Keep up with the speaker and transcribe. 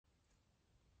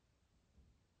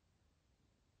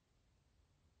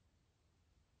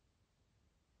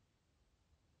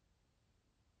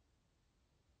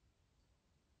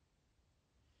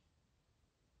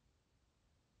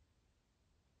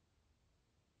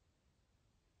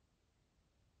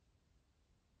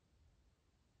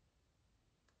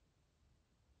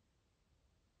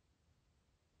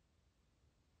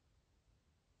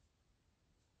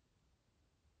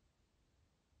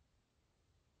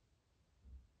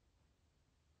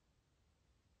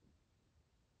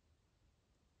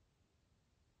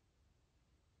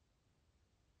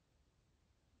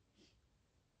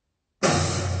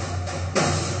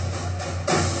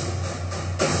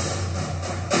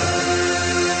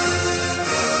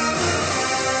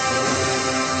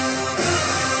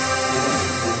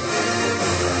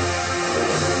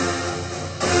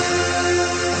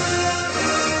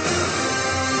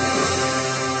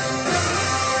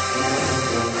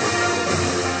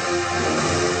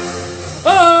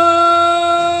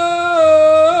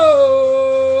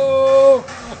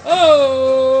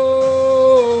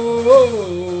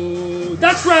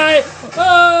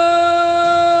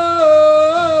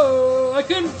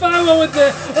I went with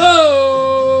the oh.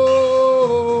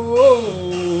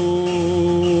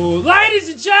 Ladies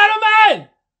and gentlemen,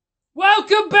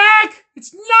 welcome back.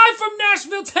 It's live from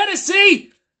Nashville,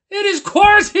 Tennessee. It is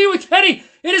Quarantine with Kenny.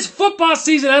 It is football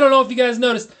season. I don't know if you guys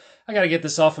noticed. I gotta get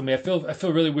this off of me. I feel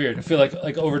really weird. I feel like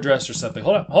overdressed or something.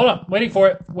 Hold on. Waiting for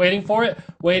it.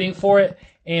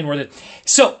 And we're there.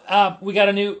 So we got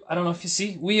a new. I don't know if you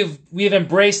see. We have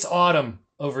embraced autumn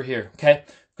over here. Okay,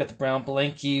 we've got the brown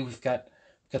blankie. We've got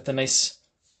the nice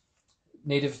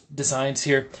native designs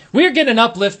here. We are getting an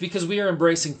uplift because we are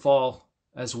embracing fall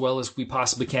as well as we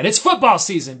possibly can. It's football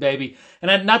season, baby.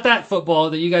 And not that football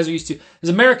that you guys are used to.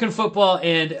 It's American football,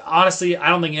 and honestly, I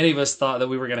don't think any of us thought that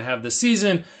we were going to have this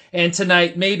season. And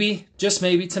tonight, maybe, just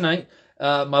maybe tonight,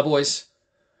 my boys,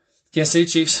 Kansas City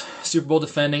Chiefs, Super Bowl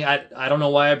defending. I don't know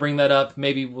why I bring that up.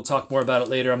 Maybe we'll talk more about it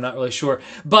later. I'm not really sure.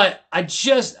 But I'm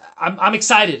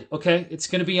excited, okay? It's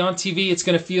going to be on TV. It's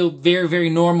going to feel very, very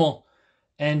normal.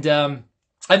 And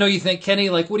I know you think, Kenny,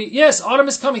 like, yes, autumn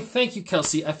is coming. Thank you,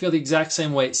 Kelsey. I feel the exact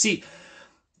same way. See,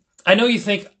 I know you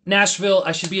think Nashville,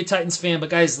 I should be a Titans fan, but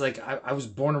guys, like, I was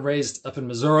born and raised up in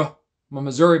Missouri. I'm a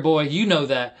Missouri boy. You know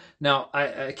that. Now,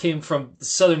 I came from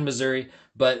southern Missouri,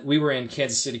 but we were in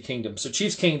Kansas City Kingdom. So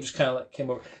Chiefs Kingdom just kind of like came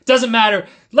over. Doesn't matter.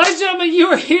 Ladies and gentlemen, you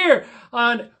are here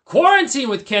on Quarantine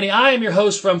with Kenny. I am your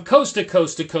host from coast to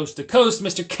coast to coast to coast,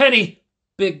 Mr. Kenny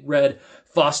Big Red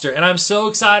Foster. And I'm so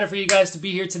excited for you guys to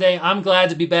be here today. I'm glad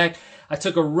to be back. I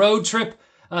took a road trip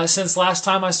since last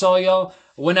time I saw y'all.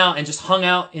 I went out and just hung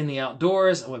out in the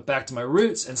outdoors. I went back to my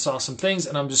roots and saw some things.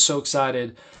 And I'm just so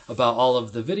excited about all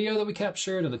of the video that we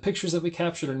captured and the pictures that we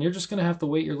captured. And you're just going to have to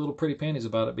wait your little pretty panties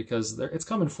about it because it's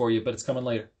coming for you, but it's coming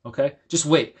later. Okay? Just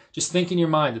wait. Just think in your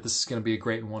mind that this is going to be a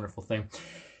great and wonderful thing.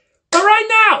 But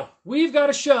right now, we've got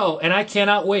a show and I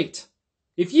cannot wait.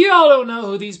 If you all don't know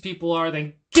who these people are,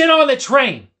 then get on the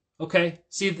train. Okay?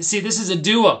 See, this is a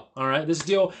duo, all right? This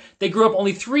duo, they grew up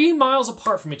only 3 miles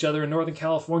apart from each other in Northern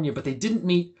California, but they didn't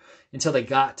meet until they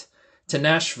got to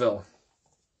Nashville.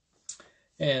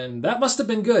 And that must have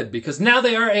been good because now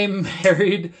they are a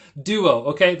married duo,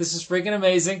 okay? This is freaking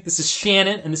amazing. This is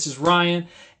Shannon and this is Ryan.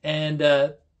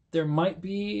 And there might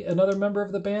be another member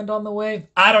of the band on the way.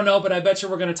 I don't know, but I bet you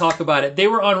we're going to talk about it. They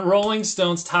were on Rolling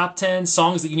Stone's top 10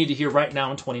 songs that you need to hear right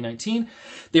now in 2019.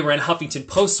 They were in Huffington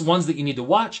Post's ones that you need to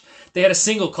watch. They had a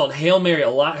single called Hail Mary. A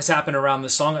lot has happened around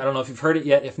this song. I don't know if you've heard it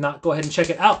yet. If not, go ahead and check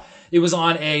it out. It was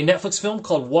on a Netflix film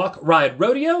called Walk, Ride,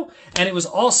 Rodeo. And it was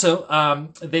also,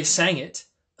 they sang it,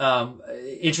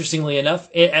 interestingly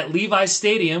enough, at Levi's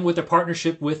Stadium with their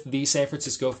partnership with the San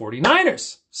Francisco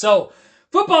 49ers. So,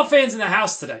 football fans in the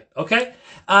house today, okay?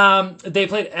 They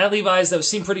played at Levi's. That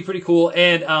seemed pretty cool.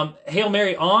 And Hail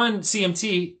Mary on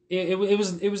CMT, it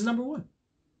was number one.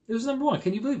 It was number one.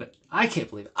 Can you believe it? I can't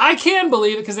believe it. I can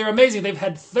believe it because they're amazing. They've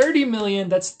had 30 million,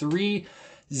 that's 30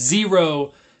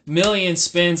 million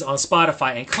spins on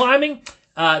Spotify and climbing.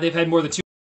 They've had more than 2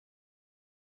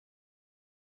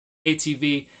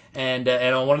 ATV and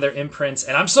on one of their imprints.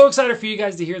 And I'm so excited for you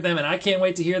guys to hear them, and I can't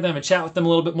wait to hear them and chat with them a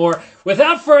little bit more.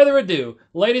 Without further ado,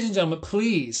 ladies and gentlemen,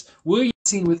 please, will you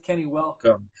sing with Kenny?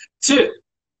 Welcome to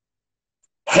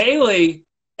Haley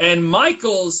and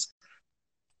Michael's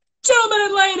Gentlemen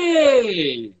and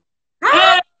Lady!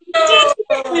 Hey,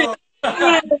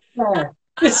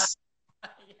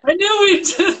 I knew we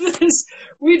did this.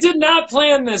 We did not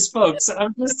plan this, folks.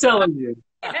 I'm just telling you.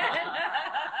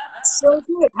 So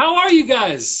good. How are you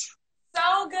guys?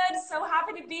 So good. So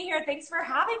happy to be here. Thanks for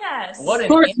having us. What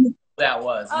an intro that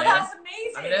was, man. That's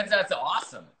amazing. I mean, that's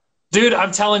awesome. Dude,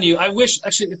 I'm telling you, I wish,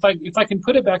 actually, if I can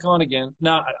put it back on again.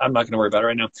 No, I'm not going to worry about it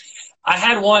right now. I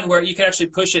had one where you could actually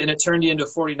push it and it turned you into a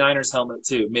 49ers helmet,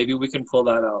 too. Maybe we can pull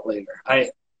that out later.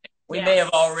 We may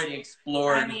have already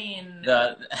explored anything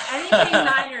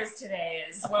Niners today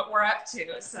is what we're up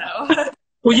to, so.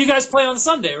 Well, you guys play on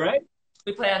Sunday, right?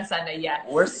 We play on Sunday, yeah.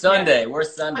 We're Sunday. Yeah. We're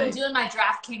Sunday. I'm doing my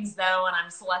DraftKings, though, and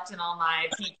I'm selecting all my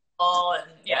people,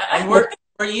 and yeah. And we're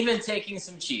even taking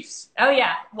some Chiefs. Oh,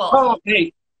 yeah. Well. Oh,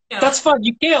 hey. You know, that's fun.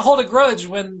 You can't hold a grudge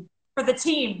when... For the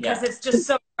team, because it's just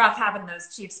so rough having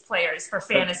those Chiefs players for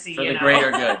fantasy. For the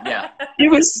greater good, yeah. It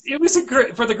was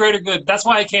for the greater good. That's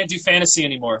why I can't do fantasy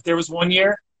anymore. There was one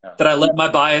year that I let my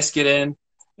bias get in.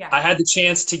 Yeah. I had the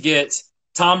chance to get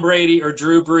Tom Brady or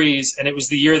Drew Brees, and it was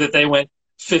the year that they went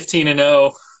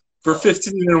 15-0 for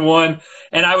 15-1.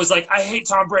 And I was like, I hate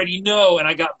Tom Brady, no. And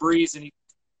I got Brees, and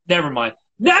never mind.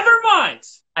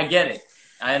 I get it.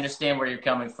 I understand where you're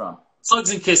coming from.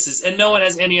 Hugs and kisses, and no one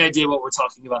has any idea what we're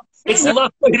talking about. It's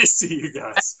lovely to see you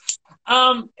guys.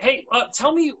 Hey,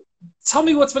 tell me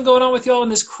what's been going on with y'all in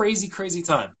this crazy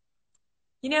time.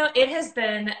 You know, it has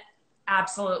been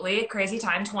Absolutely. Crazy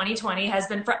time. 2020 has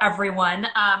been for everyone.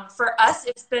 For us,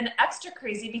 it's been extra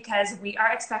crazy because we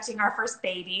are expecting our first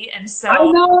baby. And so.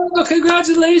 I know.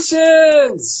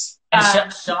 Congratulations.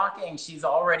 And shocking, she's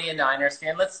already a Niners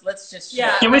fan. Let's just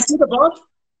Yeah. Can we see the bump?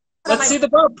 Let's see the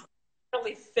bump.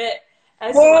 Really fit.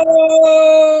 As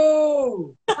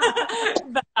Whoa!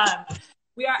 but, I'm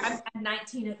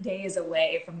 19 days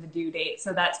away from the due date,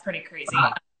 so that's pretty crazy.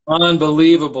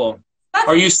 Unbelievable.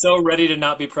 Are you so ready to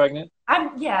not be pregnant?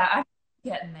 I'm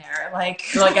getting there. Like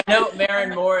I know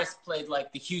Maren Morris played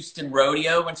like the Houston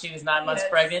Rodeo when she was 9 months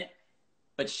pregnant,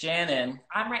 but Shannon,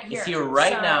 I'm right here. If you're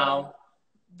right now,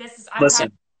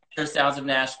 listen. Sounds of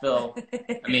Nashville.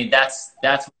 I mean, that's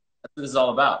what this is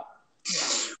all about.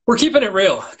 We're keeping it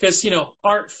real because,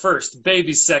 art first,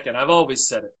 baby second. I've always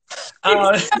said it.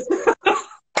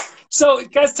 So,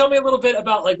 guys, tell me a little bit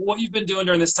about like what you've been doing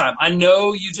during this time. I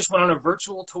know you just went on a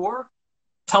virtual tour.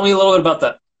 Tell me a little bit about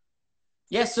that.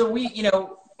 Yeah, so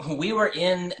we were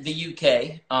in the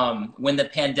UK when the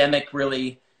pandemic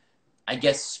really, I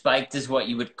guess, spiked is what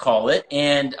you would call it.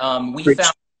 And we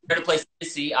found a place to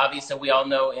see. Obviously, we all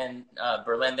know in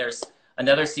Berlin there's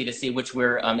another C2C, which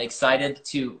we're excited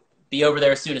to be over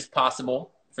there as soon as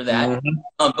possible for that.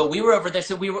 Mm-hmm. But we were over there.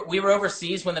 So we were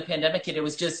overseas when the pandemic hit. It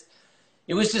was just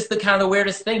the kind of the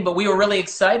weirdest thing, but we were really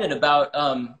excited about,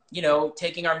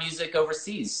 taking our music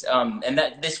overseas. And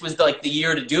that this was like the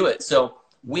year to do it. So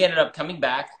we ended up coming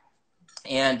back,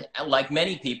 and like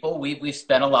many people, we've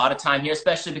spent a lot of time here,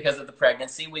 especially because of the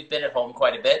pregnancy. We've been at home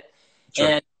quite a bit.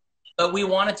 Sure. But we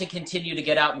wanted to continue to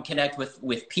get out and connect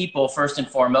with people first and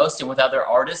foremost, and with other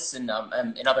artists in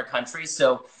other countries.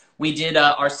 So we did,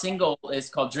 our single is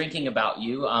called Drinking About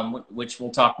You, which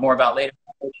we'll talk more about later.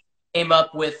 Came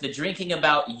up with the Drinking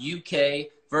About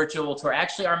UK virtual tour.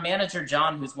 Actually, our manager,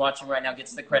 John, who's watching right now,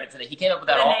 gets the credit for that. He came up with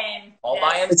that all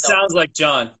by himself. It sounds like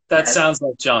John. That sounds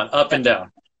like John, up and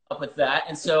down. Up with that.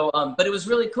 And so, but it was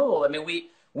really cool. I mean, we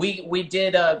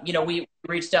did, we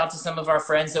reached out to some of our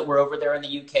friends that were over there in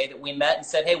the UK that we met and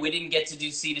said, hey, we didn't get to do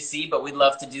C2C, but we'd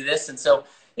love to do this. And so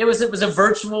it was a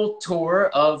virtual tour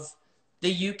of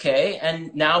the UK.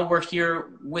 And now we're here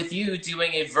with you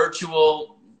doing a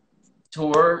virtual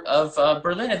tour of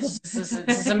Berlin. This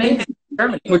is amazing.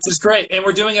 Germany. Which is great. And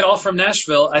we're doing it all from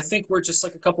Nashville. I think we're just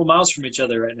like a couple miles from each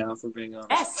other right now, if we're being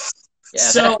honest. Yes. Yeah,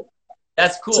 so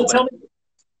that's cool. So tell me,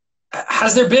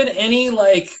 has there been any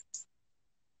like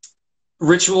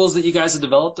rituals that you guys have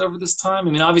developed over this time?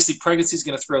 I mean, obviously pregnancy is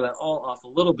going to throw that all off a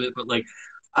little bit, but like,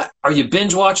 are you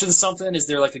binge watching something? Is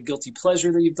there like a guilty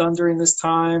pleasure that you've done during this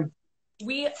time?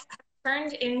 We have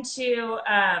turned into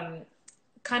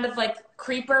kind of like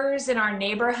creepers in our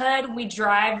neighborhood. We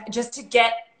drive just to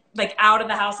get like out of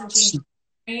the house and change.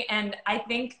 And I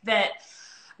think that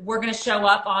we're going to show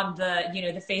up on the,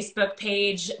 the Facebook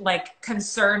page, like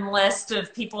concern list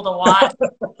of people to watch.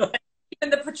 Even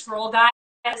the patrol guy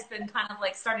has been kind of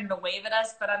like starting to wave at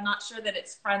us, but I'm not sure that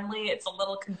it's friendly. It's a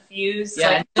little confused.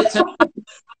 Yeah.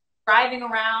 Driving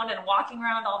around and walking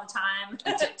around all the time.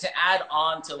 to add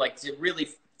on to really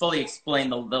fully explain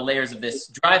the layers of this,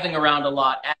 driving around a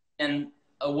lot, and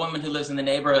a woman who lives in the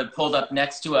neighborhood pulled up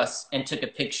next to us and took a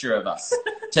picture of us.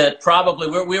 To probably,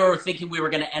 we were thinking we were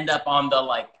going to end up on the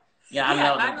I don't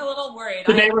know. I'm a little worried.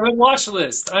 The neighborhood watch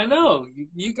list. I know,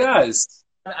 you guys.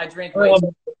 I drink way too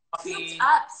much coffee. It's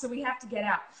up, so we have to get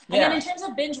out. And then in terms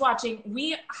of binge watching,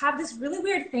 we have this really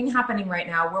weird thing happening right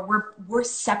now where we're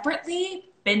separately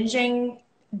binging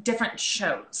different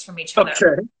shows from each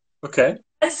other. Okay.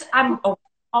 Because I'm awake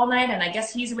all night, and I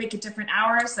guess he's awake at different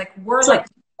hours. Like we're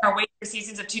awake for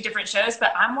seasons of 2 different shows,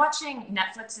 but I'm watching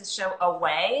Netflix's show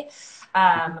Away.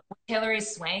 With Hilary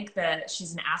Swank,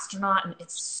 she's an astronaut, and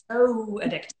it's so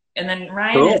addictive. And then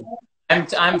Ryan,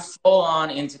 I'm full on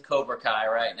into Cobra Kai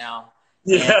right now.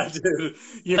 Yeah, dude,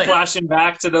 you're flashing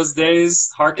back to those days,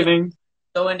 hearkening.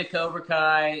 So into Cobra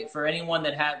Kai. For anyone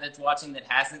that's watching that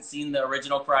hasn't seen the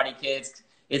original Karate Kids,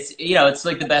 it's it's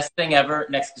like the best thing ever,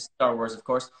 next to Star Wars, of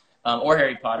course, or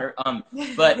Harry Potter.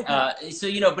 But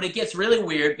but it gets really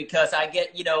weird because I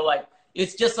get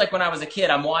it's just like when I was a kid.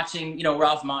 I'm watching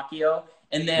Ralph Macchio,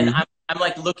 and then I'm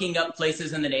like looking up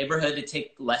places in the neighborhood to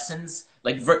take lessons,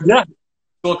 like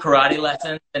school karate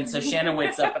lessons. And so Shannon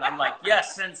wakes up, and I'm like,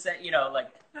 yes, sensei,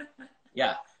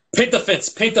 yeah. Paint the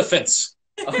fence.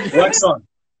 Wax on.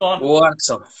 Wax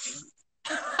on.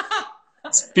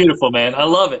 It's beautiful, man. I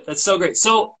love it. That's so great.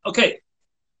 So, okay.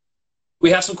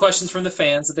 We have some questions from the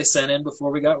fans that they sent in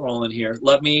before we got rolling here.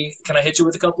 Can I hit you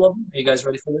with a couple of them? Are you guys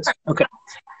ready for this? Okay.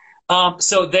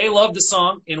 So they love the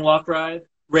song In Walk Ride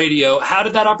Radio. How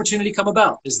did that opportunity come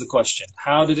about is the question.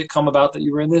 How did it come about that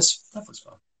you were in this? That was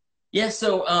fun. Yeah,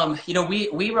 so you know,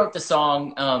 we wrote the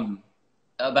song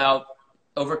about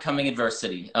overcoming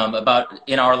adversity, about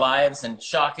in our lives, and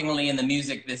shockingly in the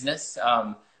music business,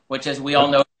 which, as we all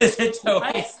know, isn't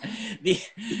always the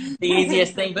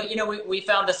easiest thing. But you know, we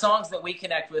found the songs that we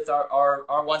connect with are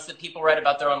ones that people write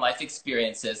about their own life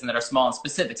experiences and that are small and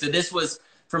specific. So this was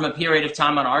from a period of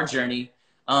time on our journey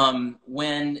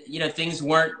when, you know, things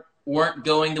weren't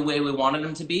going the way we wanted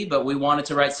them to be, but we wanted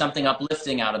to write something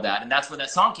uplifting out of that. And that's where that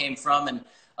song came from.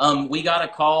 And we got a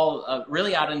call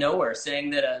really out of nowhere saying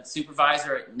that a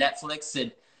supervisor at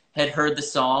Netflix had heard the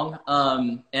song.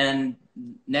 And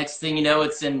next thing you know,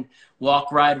 it's in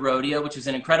Walk, Ride, Rodeo, which was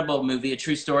an incredible movie, a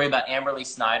true story about Amberly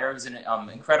Snyder. It was an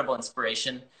incredible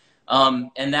inspiration.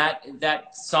 And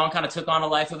that song kind of took on a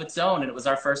life of its own. And it was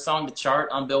our first song to chart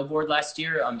on Billboard last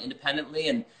year independently,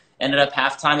 and ended up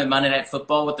halftime at Monday Night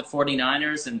Football with the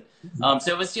 49ers. And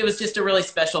so it was just a really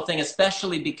special thing,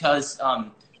 especially because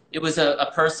it was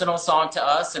a personal song to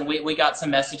us. And we got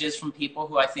some messages from people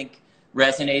who I think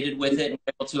resonated with it and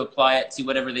were able to apply it to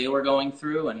whatever they were going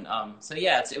through. And so,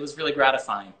 yeah, it was really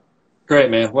gratifying.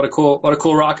 Great, man. What a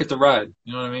cool rocket to ride.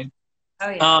 You know what I mean? Oh,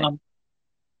 yeah.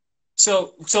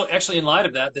 So actually, in light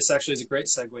of that, this actually is a great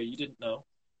segue. You didn't know.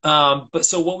 But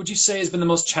so what would you say has been the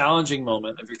most challenging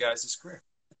moment of your guys' career?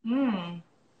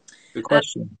 Good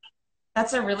question.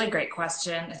 That's a really great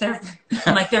question. There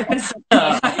have been so many.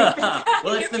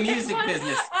 Well, it's the music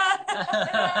business.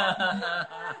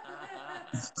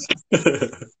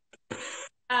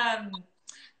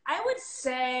 I would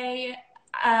say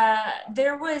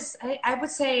there was. I would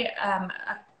say a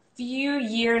few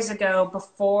years ago,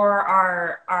 before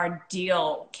our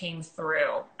deal came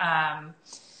through,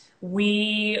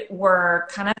 we were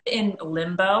kind of in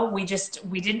limbo. We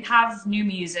didn't have new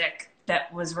music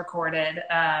that was recorded.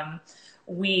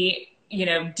 We, you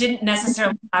know, didn't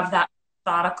necessarily have that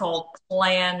methodical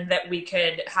plan that we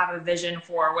could have a vision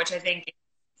for, which I think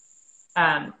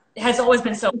has always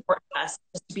been so important to us,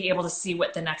 just to be able to see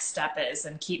what the next step is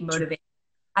and keep motivating.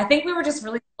 I think we were just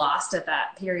really lost at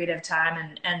that period of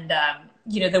time, and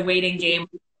you know, the waiting game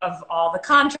of all the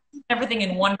contracts and everything,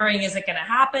 and wondering, is it going to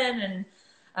happen? And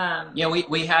yeah,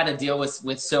 we had a deal with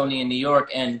Sony in New York,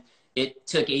 and it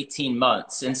took 18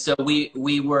 months. And so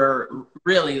we were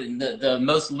really in the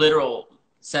most literal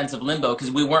sense of limbo,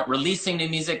 because we weren't releasing new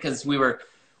music because we were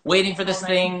waiting for this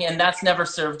thing, and that's never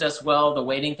served us well, the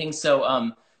waiting thing.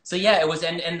 So yeah, it was,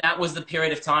 and that was the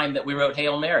period of time that we wrote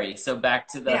Hail Mary. So back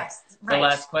to the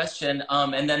last question.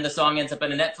 And then the song ends up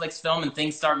in a Netflix film and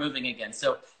things start moving again.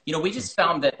 So, you know, we just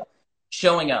found that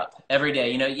showing up every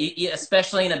day, you know,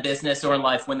 especially in a business or in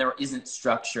life when there isn't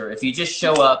structure, if you just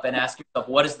show up and ask yourself,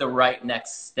 what is the right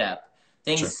next step?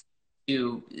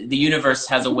 The universe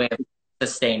has a way of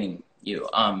sustaining you.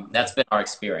 That's been our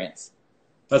experience.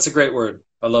 That's a great word.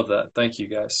 I love that. Thank you,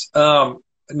 guys.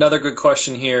 Another good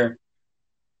question here.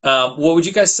 What would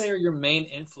you guys say are your main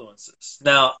influences?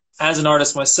 Now, as an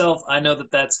artist myself, I know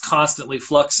that that's constantly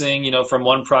fluxing, you know, from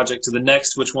one project to the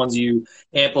next, which ones you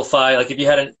amplify. Like if you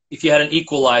had an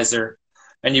equalizer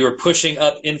and you were pushing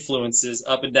up influences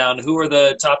up and down, who are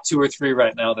the top 2 or 3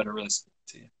 right now that are really speaking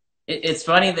to you? It's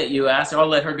funny that you asked. I'll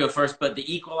let her go first, but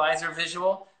the equalizer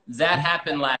visual, that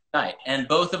happened last night, and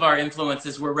both of our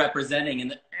influences were representing in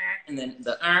the and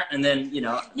then you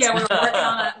know. Yeah, we were working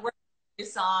on a new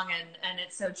song, and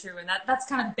it's so true, and that's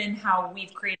kind of been how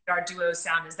we've created our duo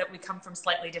sound, is that we come from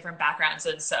slightly different backgrounds,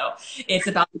 and so it's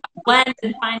about blend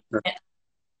and finding it.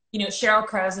 You know, Sheryl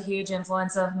Crow is a huge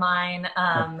influence of mine,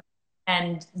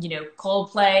 and you know,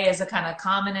 Coldplay is a kind of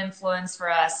common influence for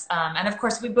us, and of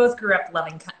course we both grew up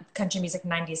loving country music,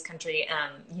 90s country,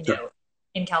 you know,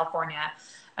 in California,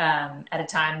 at a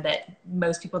time that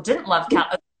most people didn't love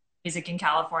music in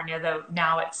California, though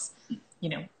now it's, you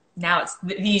know, now it's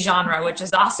the genre, which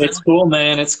is awesome. It's cool,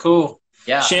 man. It's cool.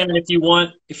 Yeah. Shannon, if you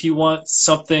want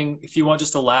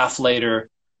just a laugh later,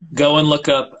 go and look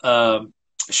up,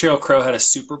 Sheryl Crow had a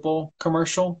Super Bowl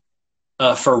commercial,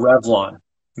 for Revlon.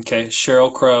 Okay.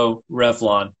 Sheryl Crow,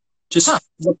 Revlon. Just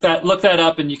look that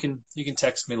up, and you can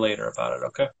text me later about it.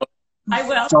 Okay. I will.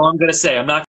 That's all I'm going to say. I'm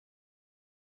not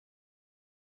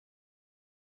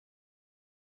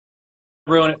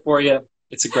ruin it for you.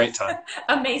 It's a great time.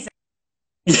 Amazing.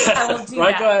 Yeah. I will do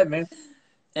that. Go ahead, man.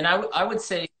 And I would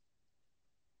say,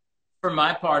 for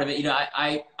my part of it, you know,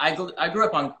 I grew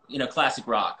up on, you know, classic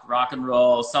rock and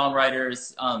roll,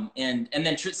 songwriters, and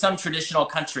then some traditional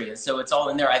country, and so it's all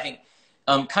in there. I think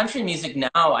country music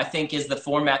now, I think, is the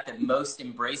format that most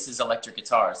embraces electric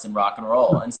guitars and rock and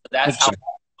roll, and so that's how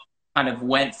I kind of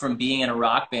went from being in a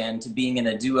rock band to being in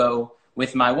a duo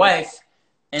with my wife,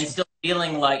 and still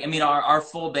feeling like, I mean, our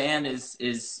full band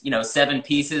is, you know, 7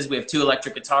 pieces. We have 2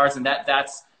 electric guitars, and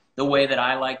that's the way that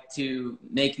I like to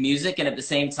make music. And at the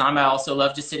same time, I also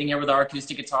love just sitting here with our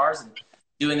acoustic guitars and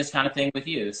doing this kind of thing with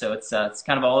you. So it's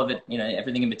kind of all of it, you know,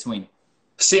 everything in between.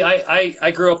 See,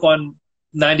 I grew up on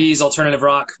 90s alternative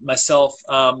rock myself.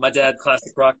 My dad,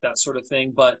 classic rock, that sort of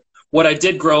thing. But what I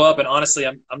did grow up, and honestly,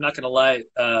 I'm not going to lie,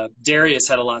 Darius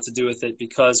had a lot to do with it,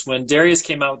 because when Darius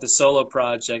came out with the solo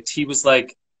project, he was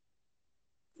like,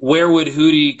 where would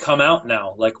Hootie come out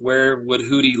now? Like, where would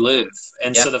Hootie live?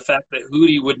 And so the fact that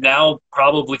Hootie would now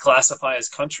probably classify as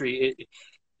country,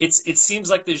 it seems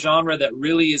like the genre that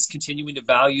really is continuing to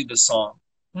value the song.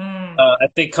 I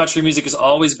think country music has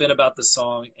always been about the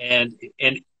song, and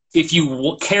if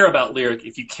you care about lyric,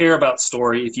 if you care about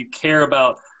story, if you care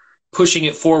about pushing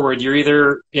it forward, you're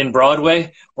either in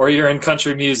Broadway or you're in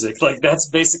country music. Like, that's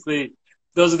basically,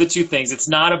 those are the 2 things. It's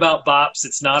not about bops.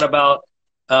 It's not about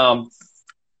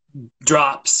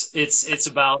drops. It's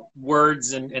about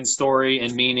words and story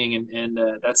and meaning, and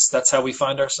that's how we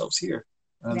find ourselves here.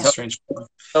 That's a strange point.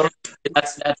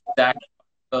 That's exactly.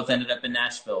 Both ended up in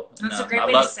Nashville. That's a great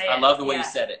way to say it. I love the way you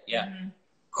said it. Yeah.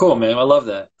 Cool, man. I love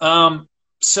that.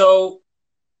 So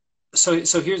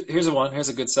here's a one. Here's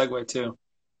a good segue too.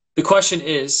 The question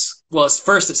is, well,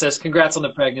 first it says, congrats on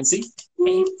the pregnancy.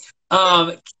 Can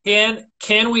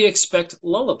we expect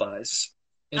lullabies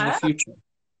in the future?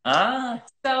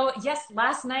 So yes,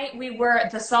 last night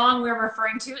the song we're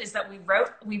referring to is that we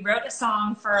wrote a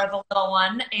song for the little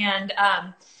one, and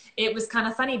it was kind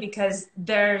of funny because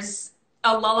there's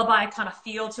a lullaby kind of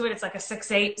feel to it. It's like a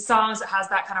 6/8 song, so it has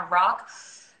that kind of rock,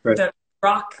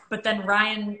 but then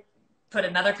Ryan put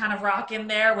another kind of rock in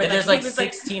there where there's like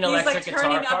 16 electric guitar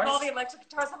parts. Turning up all the electric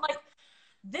guitars. I'm like,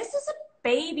 this is a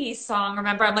baby song.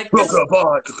 Remember, I'm like, and I love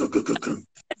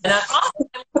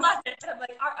it. I'm like,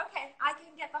 okay, I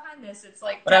can get behind this. It's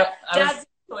like dad's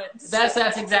influence.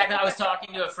 That's exactly. I was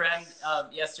talking to a friend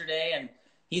yesterday, and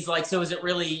he's like, so is it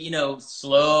really, you know,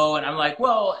 slow? And I'm like,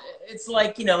 well, it's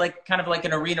like, you know, like kind of like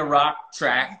an arena rock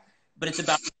track, but it's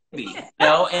about baby, you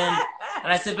know? And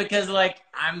I said, because like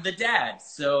I'm the dad,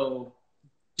 so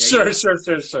sure. So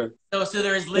there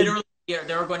is literally,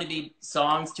 there are going to be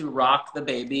songs to rock the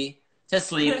baby to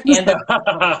sleep, and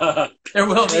there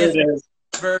will be a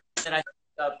version that I think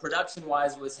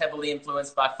production-wise was heavily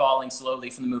influenced by Falling Slowly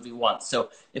from the movie Once. So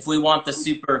if we want the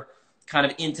super kind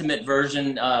of intimate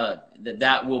version,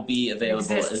 that will be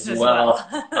available as well.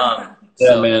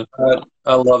 Man,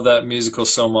 I love that musical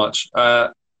so much.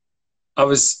 I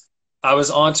was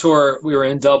on tour. We were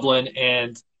in Dublin,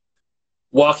 and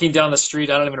walking down the street,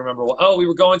 I don't even remember what. Oh, we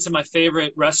were going to my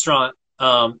favorite restaurant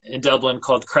in Dublin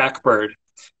called Crackbird,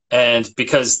 and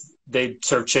because they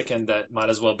serve chicken that might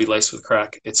as well be laced with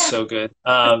crack. It's so good.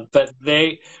 But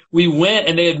we went,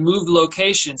 and they had moved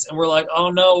locations, and we're like, oh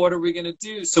no, what are we going to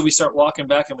do? So we start walking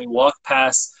back, and we walk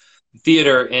past the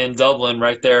theater in Dublin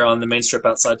right there on the main strip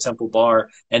outside Temple Bar.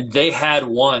 And they had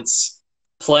Once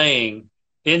playing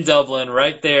in Dublin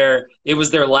right there. It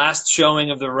was their last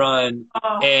showing of the run.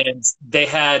 And they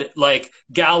had like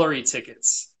gallery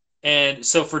tickets. And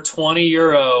so for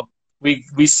 €20,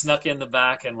 we snuck in the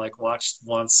back and like watched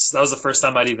Once. That was the first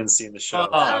time I'd even seen the show.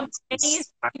 What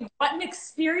an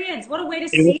experience! What a way to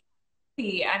see.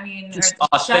 I mean, just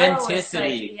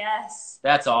authenticity. Like, yes,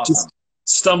 that's awesome. Just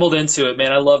stumbled into it,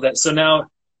 man. I love that. So now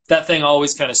that thing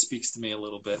always kind of speaks to me a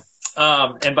little bit,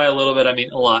 and by a little bit I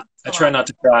mean a lot. I try not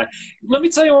to cry. Let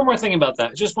me tell you one more thing about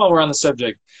that. Just while we're on the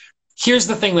subject, here's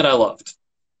the thing that I loved.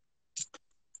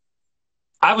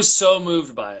 I was so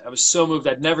moved by it. I was so moved.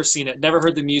 I'd never seen it, never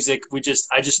heard the music.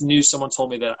 I just knew someone told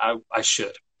me that I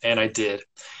should, and I did.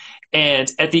 And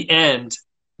at the end,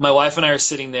 my wife and I are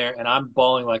sitting there, and I'm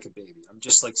bawling like a baby. I'm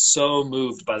just like so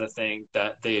moved by the thing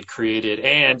that they had created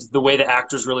and the way the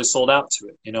actors really sold out to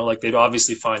it. You know, like they'd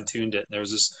obviously fine-tuned it. And there was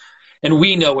this, and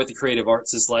we know what the creative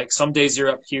arts is like. Some days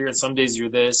you're up here, and some days you're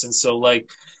this. And so,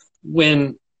 like,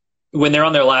 when they're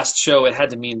on their last show, it had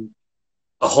to mean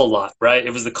a whole lot, right? It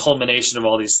was the culmination of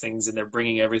all these things, and they're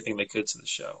bringing everything they could to the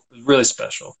show. It was really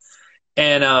special.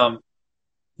 And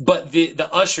but the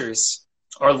ushers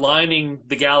are lining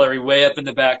the gallery way up in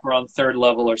the back. We're on the 3rd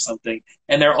level or something,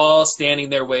 and they're all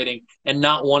standing there waiting, and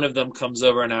not one of them comes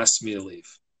over and asks me to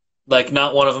leave. Like,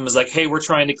 not one of them is like, hey, we're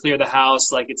trying to clear the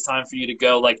house, like, it's time for you to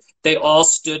go. Like, they all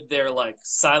stood there, like,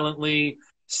 silently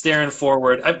staring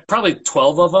forward. Probably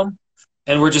 12 of them.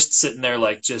 And we're just sitting there,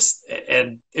 like, just,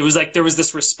 and it was like there was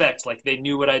this respect, like they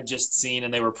knew what I'd just seen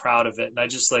and they were proud of it. And I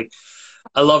just, like,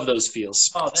 I love those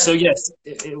feels. So yes,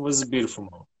 it was a beautiful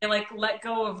moment. They like let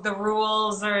go of the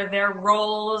rules or their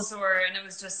roles, and it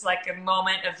was just like a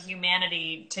moment of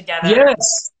humanity together.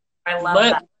 Yes, I love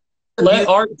that. Let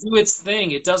art do its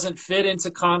thing. It doesn't fit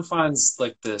into confines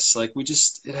like this. Like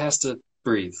it has to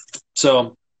breathe.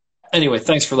 So anyway,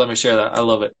 thanks for letting me share that. I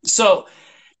love it. So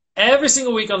every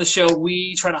single week on the show,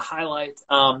 we try to highlight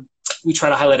a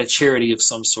charity of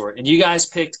some sort. And you guys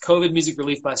picked COVID Music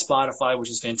Relief by Spotify, which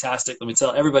is fantastic. Let me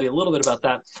tell everybody a little bit about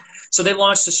that. So they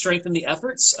launched to strengthen the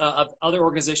efforts of other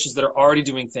organizations that are already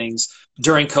doing things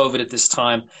during COVID at this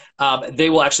time. They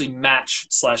will actually match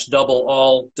 / double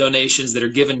all donations that are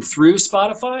given through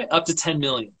Spotify up to 10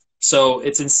 million. So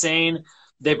it's insane.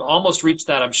 They've almost reached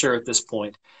that, I'm sure, at this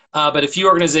point. But a few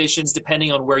organizations,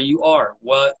 depending on where you are,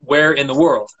 where in the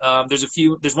world.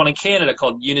 There's one in Canada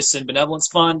called Unison Benevolence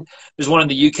Fund. There's one in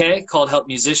the UK called Help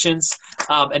Musicians.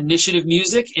 Initiative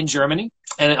Music in Germany.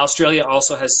 And Australia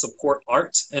also has Support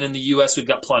Art. And in the US, we've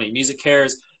got plenty. Music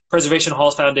Cares, Preservation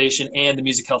Halls Foundation, and the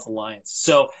Music Health Alliance.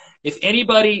 So if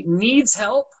anybody needs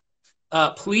help,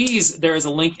 please, there is a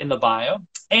link in the bio.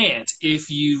 And if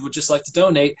you would just like to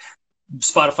donate,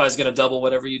 Spotify is going to double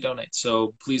whatever you donate.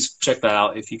 So please check that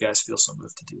out if you guys feel so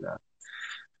moved to do that.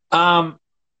 I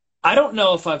don't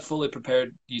know if I've fully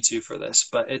prepared you two for this,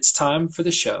 but it's time for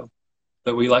the show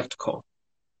that we like to call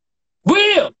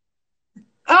Wheel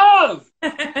of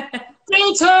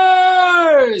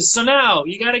Filters. So now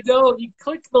you got to go, you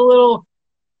click the little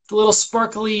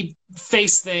sparkly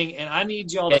face thing, and I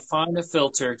need y'all to find a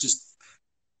filter. Just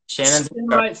spin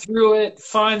right through it,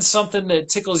 find something that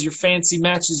tickles your fancy,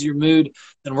 matches your mood,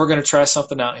 and we're going to try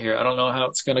something out here. I don't know how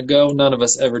it's going to go. None of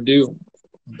us ever do.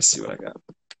 Let's see what I got.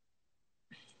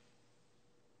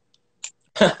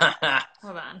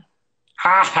 Hold on.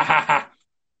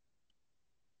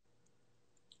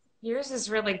 Yours is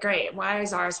really great. Why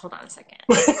is ours? Hold on a second.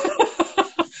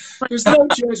 There's no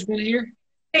judgment here.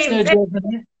 There's no judgment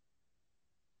here.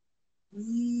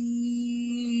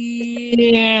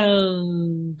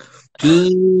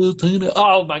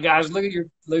 Oh my gosh, look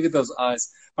at those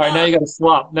eyes. All right, now you gotta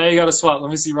swap.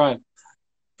 Let me see Ryan.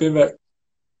 Been back.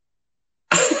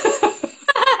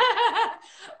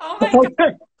 Oh my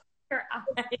god. Your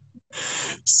eyes.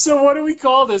 So what do we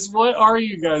call this? What are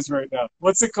you guys right now?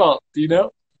 What's it called? Do you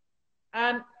know?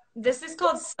 This is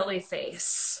called Silly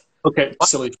Face. Okay,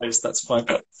 silly face, that's fine.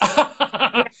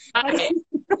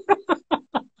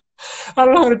 I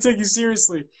don't know how to take you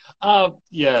seriously.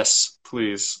 Yes,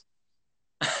 please.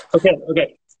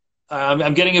 Okay.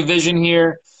 I'm getting a vision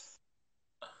here.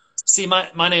 See,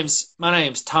 my name's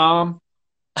Tom.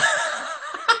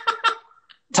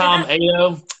 Tom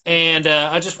Ayo, and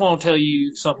I just want to tell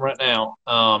you something right now.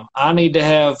 I need to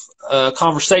have a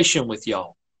conversation with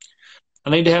y'all. I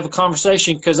need to have a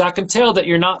conversation because I can tell that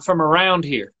you're not from around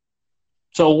here.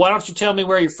 So why don't you tell me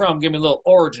where you're from? Give me a little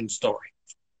origin story.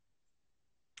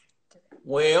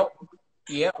 Well,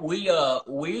 yeah,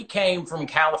 we came from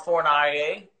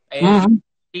California, and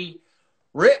we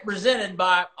represented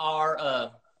by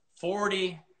our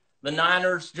 40 the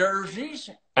Niners jerseys.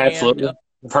 Absolutely, and,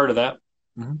 I've heard of that.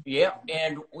 Yeah,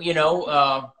 and you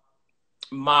know,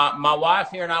 my wife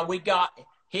here and I, we got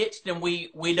hitched and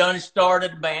we done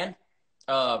started a band.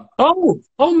 Oh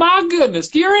my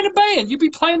goodness! You're in a band. You be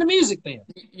playing the music then?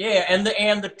 Yeah, and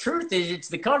the truth is, it's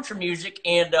the country music,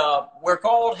 and we're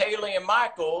called Haley and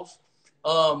Michaels.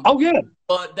 Oh yeah,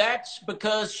 but that's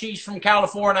because she's from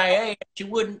California, and she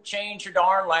wouldn't change her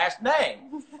darn last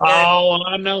name. Oh,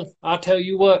 I know. I'll tell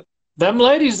you what, them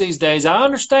ladies these days, I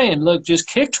understand. Look, just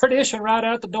kick tradition right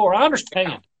out the door. I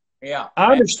understand. Yeah,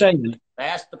 I understand.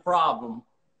 That's the problem.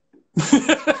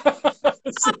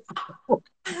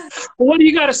 Well, what do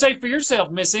you got to say for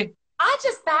yourself, Missy? I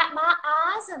just bat my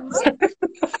eyes and look.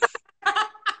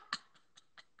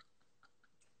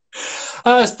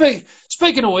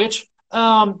 Speaking of which,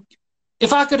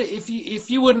 if I could, if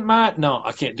you wouldn't mind, no,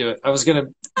 I can't do it. There's gonna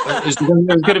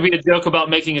be a joke about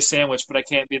making a sandwich, but I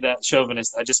can't be that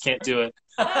chauvinist. I just can't do it.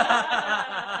 But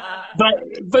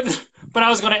I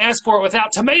was going to ask for it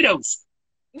without tomatoes.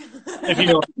 If you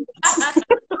know.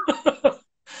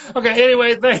 Okay.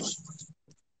 Anyway,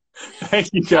 thank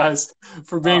you guys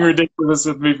for being ridiculous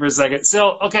with me for a second.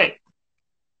 So, okay,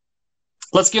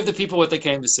 let's give the people what they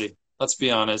came to see. Let's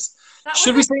be honest.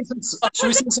 Should we sing some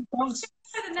songs?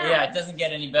 Yeah, it doesn't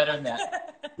get any better than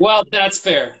that. Well, that's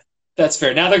fair. That's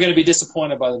fair. Now they're going to be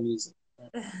disappointed by the music.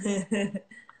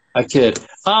 I kid.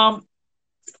 I'm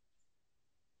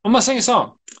gonna sing a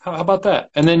song. How about that?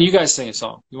 And then you guys sing a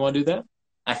song. You want to do that?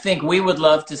 I think we would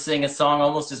love to sing a song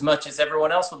almost as much as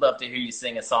everyone else would love to hear you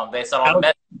sing a song based on all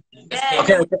the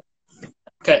messages.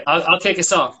 Okay. I'll take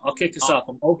us off. I'll kick us off.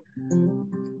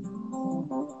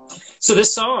 So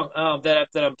this song that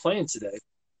I'm playing today,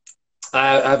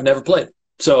 I've never played.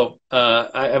 So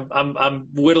I'm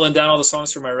whittling down all the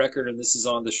songs for my record, and this is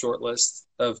on the short list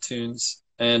of tunes.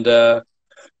 And but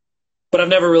I've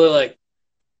never really like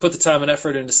put the time and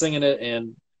effort into singing it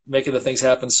and making the things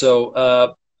happen.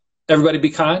 So everybody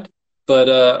be kind. But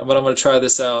I'm going to try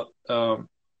this out.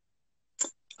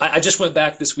 I just went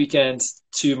back this weekend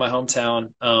to my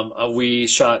hometown. We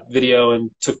shot video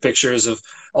and took pictures of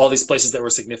all these places that were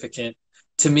significant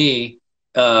to me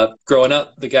growing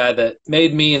up. The guy that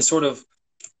made me, and sort of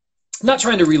not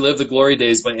trying to relive the glory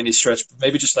days by any stretch, but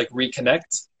maybe just like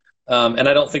reconnect. And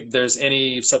I don't think there's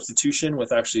any substitution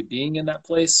with actually being in that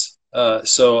place.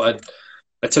 So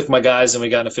I took my guys and we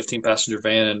got in a 15-passenger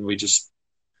van, and we just,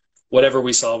 whatever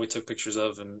we saw, we took pictures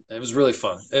of, and it was really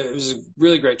fun. It was a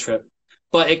really great trip,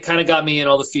 but it kind of got me in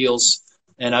all the feels,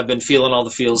 and I've been feeling all the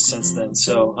feels since then.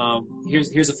 So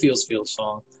here's a feels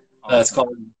song. It's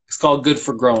called "Good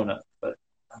for Growing Up." But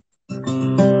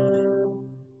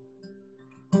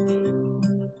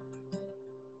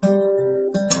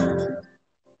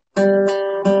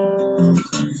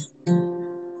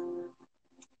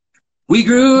we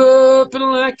grew up and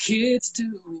like kids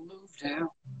do, we moved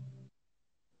out.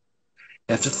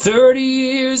 After 30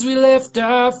 years, we left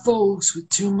our folks with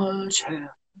too much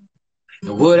help.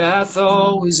 And what I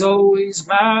thought was always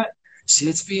mine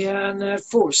sits behind that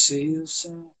for sale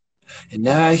sign. And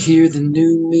I hear the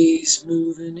new me's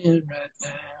moving in right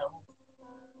now.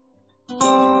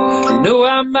 I know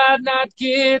I might not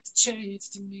get the chance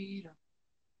to meet her.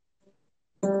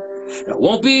 I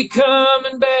won't be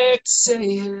coming back to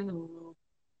say hello.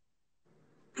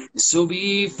 And so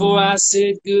before I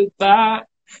said goodbye,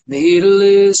 made a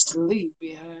list to leave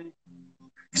behind,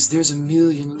 'cause there's a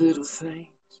million little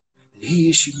things that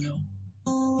he should know.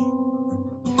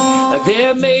 Like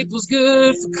that maple's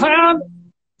good for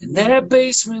climbing, and that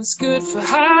basement's good for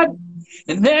hiding,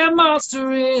 and that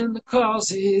monster in the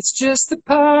closet's just the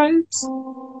pipes.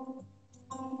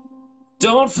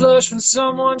 Don't flush when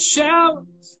someone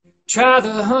showers, try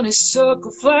the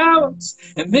honeysuckle flowers,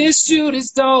 and Miss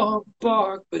Judy's dog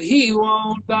bark, but he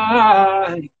won't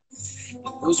bite.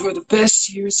 Those were the best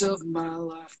years of my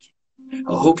life.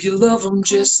 I hope you love them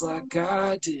just like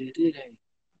I did. It ain't,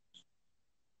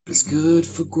 but it's good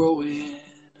for growing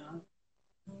up.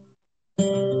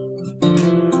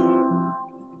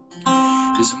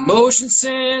 There's a motion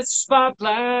sensor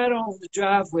spotlight on the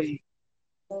driveway,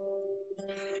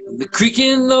 and the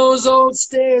creaking in those old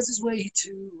stairs is way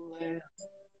too loud.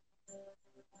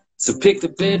 So pick the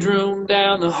bedroom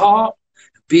down the hall,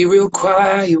 be real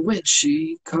quiet when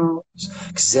she calls,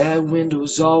 'cause that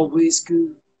window's always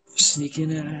good for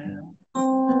sneaking out.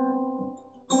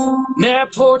 And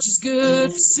that porch is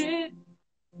good for sitting,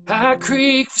 High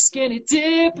Creek for skinny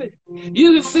dipping.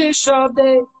 You can fish all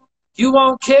day, you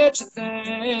won't catch a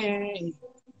thing.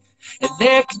 And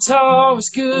that guitar is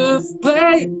good for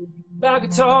playing, by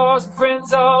guitars and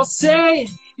friends all saying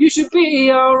you should be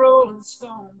a Rolling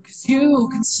Stone, 'cause you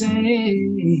can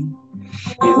sing.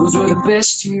 Yeah, those were the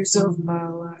best years of my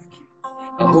life.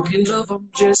 I hope you love them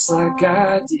just like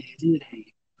I did. It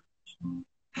ain't,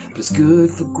 but it's good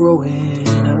for growing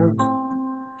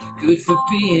up, good for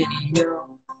being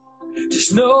young.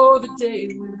 Just know the day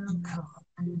will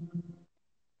come,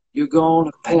 you're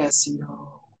gonna pass it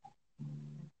on.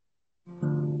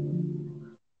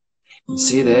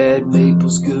 See, that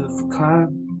maple's good for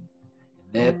climbing,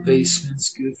 and that basement's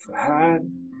good for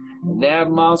hiding, and that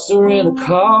monster in the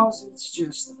closet's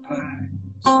just the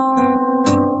pipes.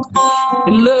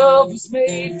 And love was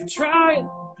made for trying,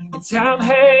 and time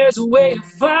has a way of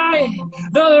flying.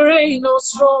 No, there ain't no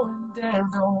slowing down,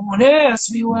 don't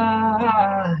ask me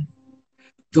why.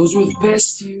 Those were the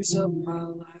best years of my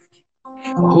life.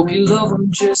 I hope you love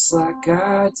them just like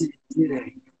I did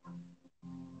today.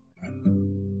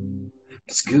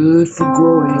 It's good for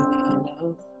growing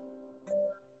up.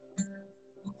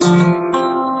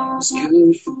 It's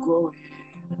good for growing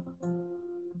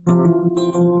up.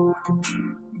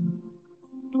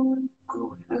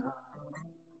 Growing up.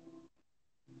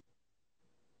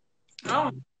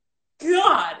 Oh,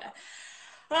 God.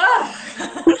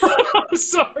 I'm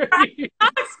sorry.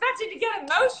 I'm expecting to get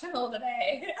emotional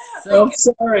today. So, I'm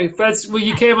sorry. That's well,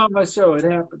 you came on my show. It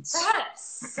happens. That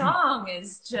song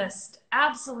is just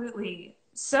absolutely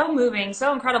so moving,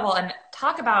 so incredible. And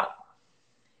talk about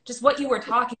just what you were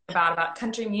talking about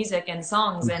country music and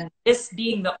songs, and this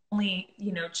being the only,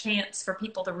 chance for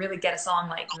people to really get a song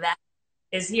like that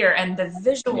is here. And the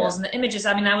visuals and the images,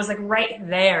 I mean, I was like right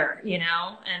there,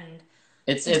 and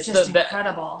it's just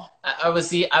incredible. I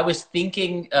was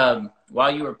thinking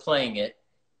while you were playing it,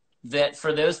 that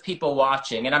for those people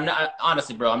watching, and I'm not,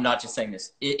 honestly, bro, I'm not just saying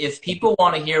this. If people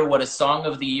want to hear what a song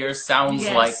of the year sounds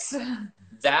like,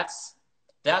 that's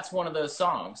one of those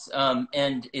songs.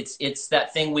 And it's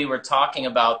that thing we were talking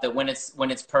about, that when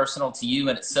it's personal to you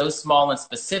and it's so small and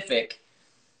specific.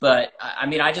 But I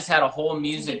mean, I just had a whole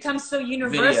music. It becomes so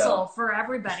universal for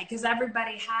everybody, because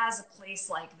everybody has a place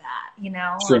like that, you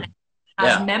know, Sure. and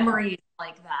has memories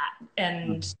like that.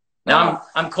 And now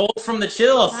I'm cold from the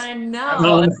chills. I know.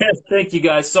 No, thank you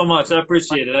guys so much. I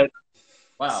appreciate it.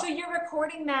 Wow. So you're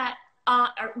recording that?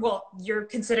 Well, you're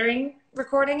considering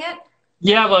recording it?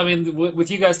 Yeah, but I mean, with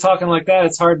you guys talking like that,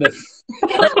 it's hard to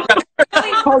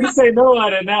hard to say no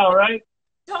at it now, right?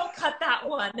 Don't cut that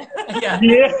one. Yeah.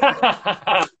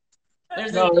 Yeah.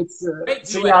 So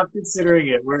yeah, I'm considering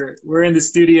it. We're in the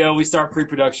studio. We start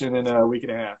pre-production in a week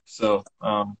and a half, so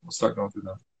we'll start going through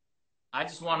that. I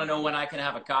just want to know when I can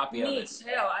have a copy of it. Me too.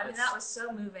 I mean, that was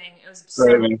so moving. It was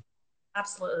Great, so man.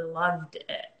 absolutely loved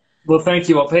it. Well, thank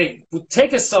you.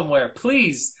 Take us somewhere,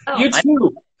 please. You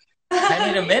too.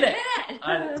 I need a minute.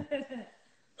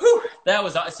 That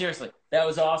was seriously. That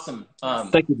was awesome.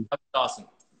 Thank you. That was awesome.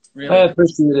 Really. I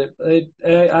appreciate it.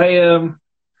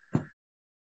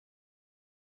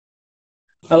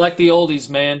 I like the oldies,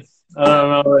 man. I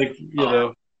don't know, like, you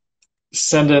know,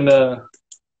 sending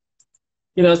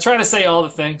you know, trying to say all the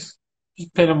things,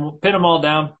 just pin them all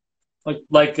down, like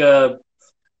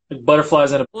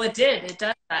butterflies in a. Well, it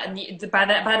does that, and by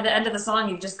the end of the song,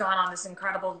 you've just gone on this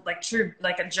incredible,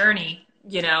 like a journey,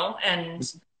 you know, and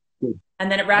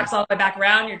then it wraps all the way back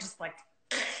around. You're just like,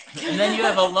 and then you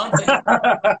have a lump.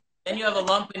 Then you have a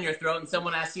lump in your throat, and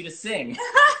someone asks you to sing.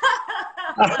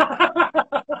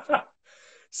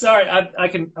 Sorry, I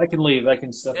can leave. I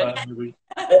can step out.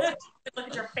 look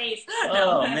at your face.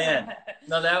 Oh man,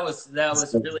 no, that was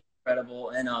really incredible,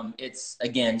 and it's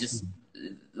again just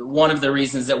one of the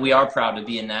reasons that we are proud to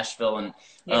be in Nashville, and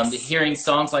hearing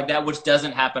songs like that, which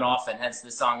doesn't happen often. Hence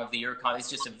the Song of the Year. It's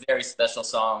just a very special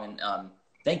song, and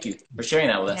thank you for sharing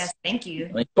that with us. Yes, thank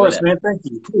you. Of course, man. Thank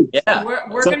you. Yeah,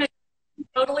 we're gonna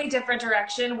totally different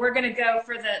direction. We're gonna go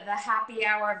for the happy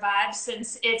hour vibe,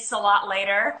 since it's a lot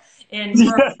later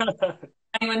for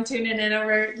anyone tuning in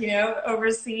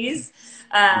overseas,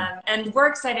 and we're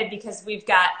excited because we've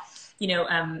got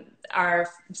our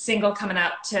single coming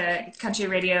out to country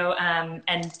radio,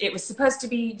 and it was supposed to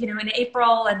be in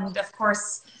April, and of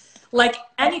course, like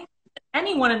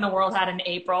anyone in the world had in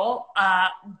April,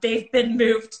 they've been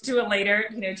moved to a later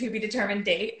to be determined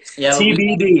date. Yeah,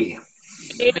 TBD.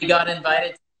 We got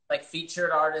invited to like featured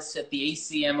artists at the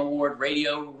ACM Award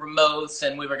radio remotes,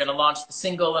 and we were going to launch the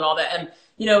single and all that. And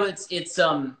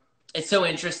it's so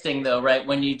interesting though, right?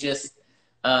 When you just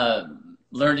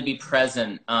learn to be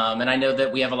present. And I know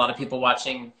that we have a lot of people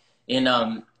watching in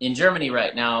Germany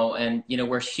right now, and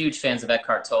we're huge fans of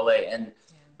Eckhart Tolle,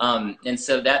 and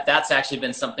so that's actually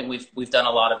been something we've done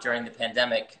a lot of during the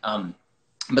pandemic.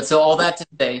 But so all that to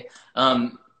say,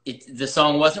 the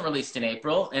song wasn't released in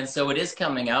April, and so it is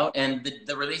coming out, and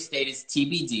the release date is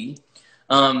TBD.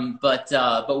 But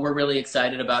we're really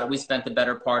excited about it. We spent the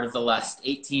better part of the last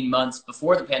 18 months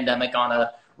before the pandemic on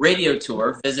a radio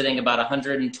tour, visiting about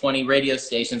 120 radio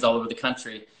stations all over the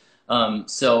country.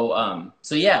 So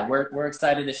yeah, we're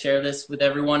excited to share this with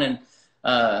everyone, and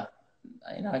I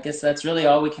guess that's really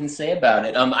all we can say about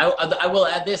it. I will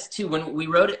add this too. When we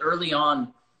wrote it early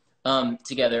on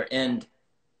together, and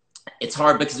it's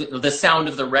hard because the sound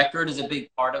of the record is a big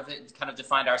part of it. It kind of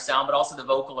defined our sound, but also the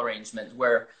vocal arrangement,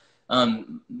 where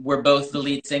we're both the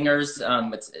lead singers.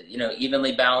 It's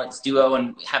evenly balanced duo,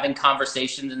 and having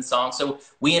conversations and songs. So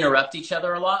we interrupt each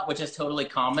other a lot, which is totally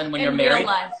common when you're married. Real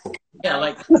life. Yeah,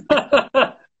 like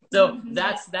so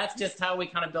that's just how we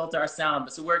kind of built our sound.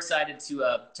 But so we're excited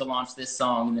to launch this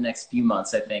song in the next few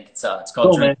months. I think it's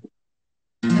called. Cool,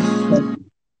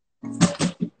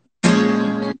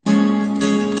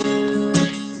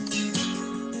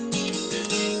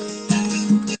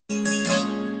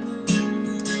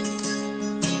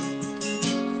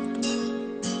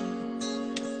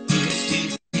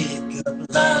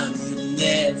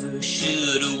 Never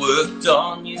should have worked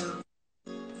on you.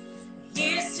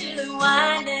 Here's to the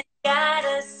wine that got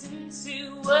us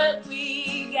into what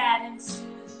we got into.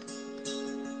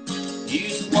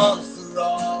 Here's one for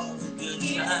all the good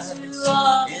times, and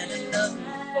another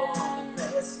for the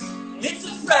best. It's a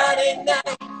Friday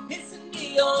night, it's a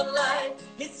neon light,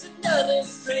 it's another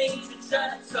stranger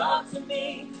trying to talk to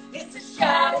me. It's a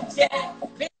shot of Jack,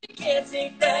 but you can't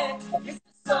take that. It's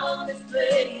the song that's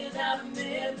playing out of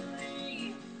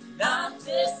memory. I'm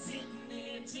just sitting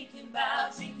there thinking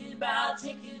about you.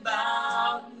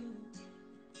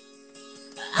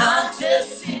 I'm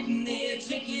just sitting there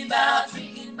thinking about you.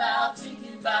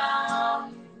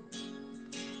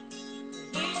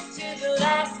 Here's to the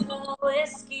last moment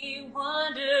whiskey,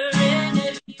 wondering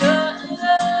if you're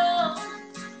alone.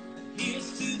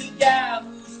 Here's to the guy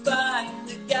who's fighting,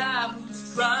 the guy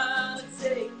who's trying to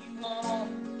take you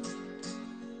home.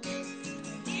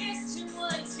 Here's to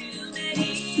one too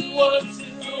many,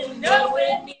 and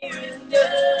nowhere near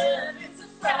enough. It's a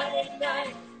Friday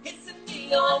night, it's a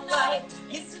neon light,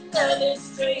 it's another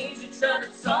stranger trying to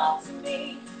talk to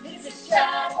me. It's a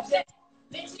shot of Jack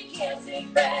that you can't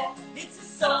take back. It's a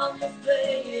song that's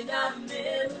playing out of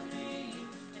memory,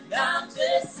 and I'm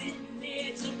just sitting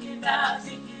there thinking about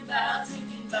you. And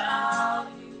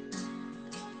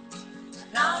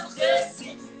I'm just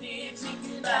sitting there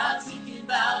thinking about you.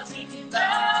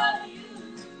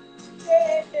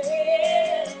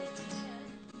 Yeah.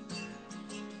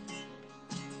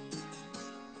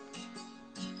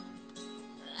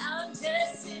 I'm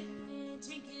just sitting there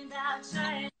thinking about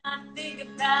trying not to think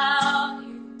about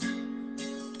you.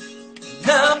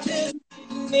 I'm just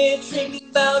sitting there thinking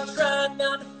about trying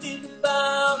not to think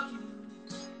about you.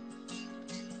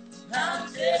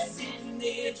 I'm just sitting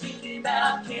there thinking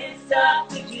about, can't stop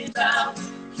thinking about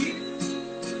you.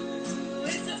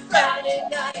 It's a Friday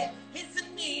night, it's a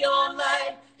neon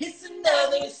light, it's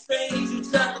another stranger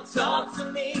trying to talk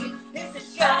to me. It's a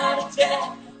shot of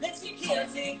Jack that you can't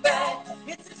take back.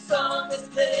 It's a song that's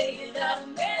playing out of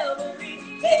memory.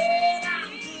 And I'm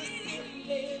just sitting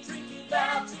there drinking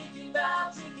about you.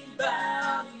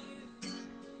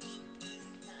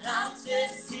 I'm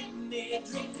just sitting there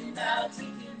drinking about you.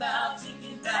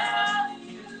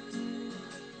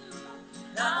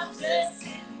 I'm just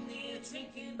sitting there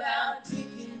drinking about you.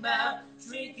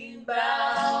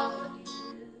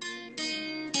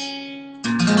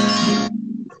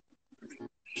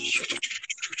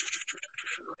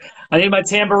 I need my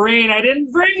tambourine. I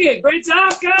didn't bring it. Great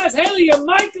job, guys. Haley and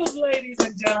Michaels, ladies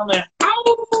and gentlemen.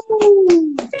 Ow!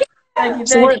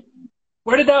 So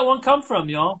where did that one come from,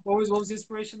 y'all? What was the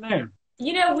inspiration there?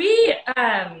 You know,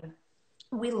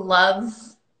 we love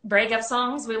breakup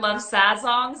songs. We love sad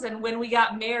songs. And when we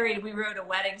got married, we wrote a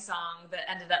wedding song that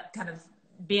ended up kind of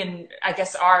being, I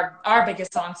guess, our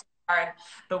biggest song so far.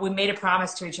 But we made a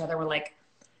promise to each other. We're like,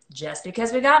 just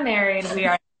because we got married, we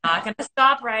are not going to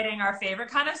stop writing our favorite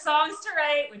kind of songs to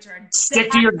write, which are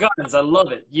stick to your guns. I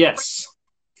love it. Yes.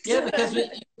 Yeah, because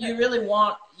you really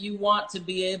want to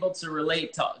be able to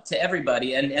relate to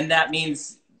everybody, and that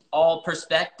means all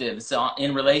perspectives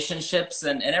in relationships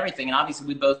and everything. And obviously,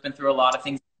 we've both been through a lot of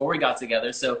things before we got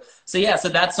together. So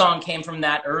that song came from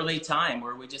that early time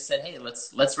where we just said, hey,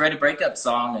 let's write a breakup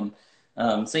song.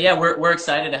 And we're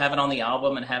excited to have it on the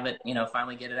album and have it,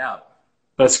 finally get it out.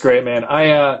 That's great, man.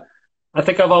 I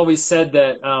think I've always said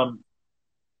that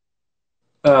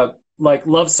like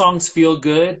love songs feel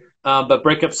good, but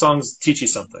breakup songs teach you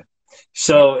something.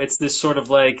 So it's this sort of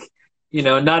like,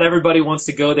 not everybody wants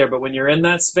to go there, but when you're in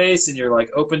that space and you're like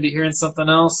open to hearing something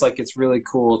else, like it's really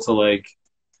cool to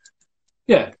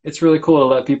it's really cool to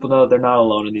let people know that they're not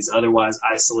alone in these otherwise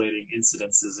isolating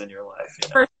incidences in your life.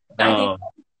 I think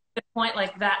the point,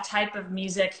 like that type of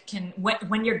music can,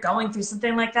 when you're going through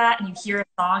something like that and you hear a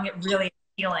song, it really is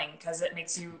healing because it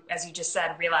makes you, as you just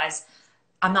said, realize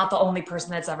I'm not the only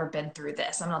person that's ever been through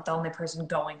this. I'm not the only person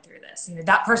going through this.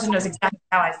 That person knows exactly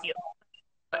how I feel.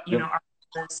 But,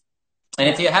 and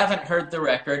if you haven't heard the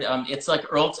record, it's like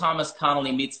Earl Thomas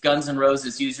Connolly meets Guns N'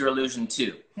 Roses, Use Your Illusion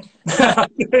 2.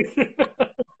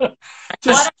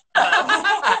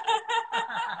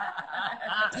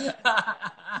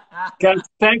 Guys,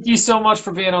 thank you so much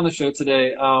for being on the show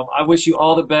today. I wish you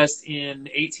all the best in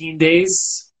 18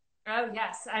 days. Oh,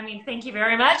 yes. I mean, thank you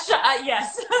very much.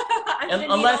 Yes. I'm going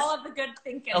to need all of the good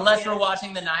thinking. Unless we're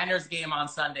watching the Niners game on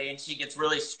Sunday and she gets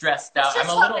really stressed out.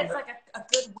 It's like a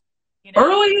good week.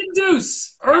 Early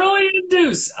induce.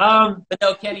 But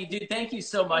no, Kenny, dude, thank you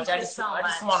so much. I just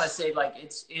want to say, like,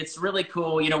 it's really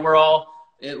cool. We're all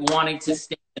wanting to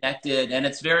stay connected, and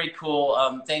it's very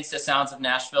cool. Thanks to Sounds of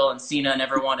Nashville and Cena and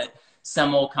everyone at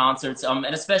Semel Concerts, and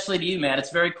especially to you, man.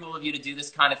 It's very cool of you to do this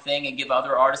kind of thing and give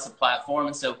other artists a platform.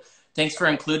 And so thanks for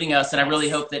including us. And I really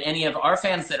hope that any of our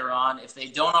fans that are on, if they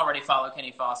don't already follow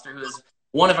Kenny Foster, who is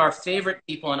one of our favorite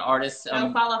people and artists,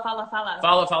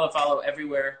 follow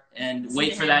everywhere, and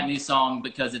wait for that new song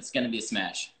because it's going to be a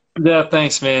smash. Yeah,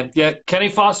 thanks, man. Yeah, Kenny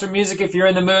Foster Music if you're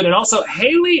in the mood. And also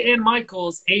Haley and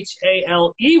Michaels,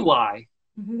 Haley.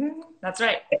 That's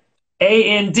right.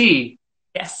 A-N-D.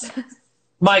 Yes.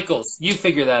 Michaels, you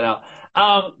figure that out.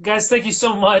 Guys, thank you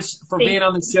so much for being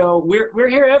on the show. We're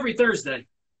here every Thursday.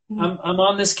 I'm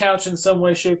on this couch in some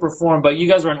way, shape, or form, but you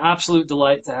guys are an absolute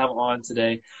delight to have on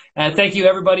today. And thank you,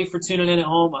 everybody, for tuning in at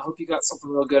home. I hope you got something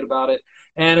real good about it.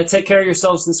 And take care of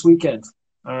yourselves this weekend.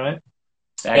 All right?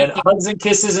 And hugs and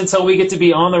kisses until we get to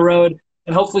be on the road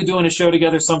and hopefully doing a show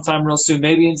together sometime real soon,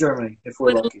 maybe in Germany if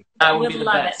we're lucky. I would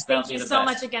love it. Thank you so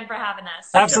much again for having us.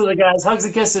 Absolutely, guys. Hugs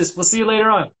and kisses. We'll see you later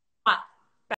on.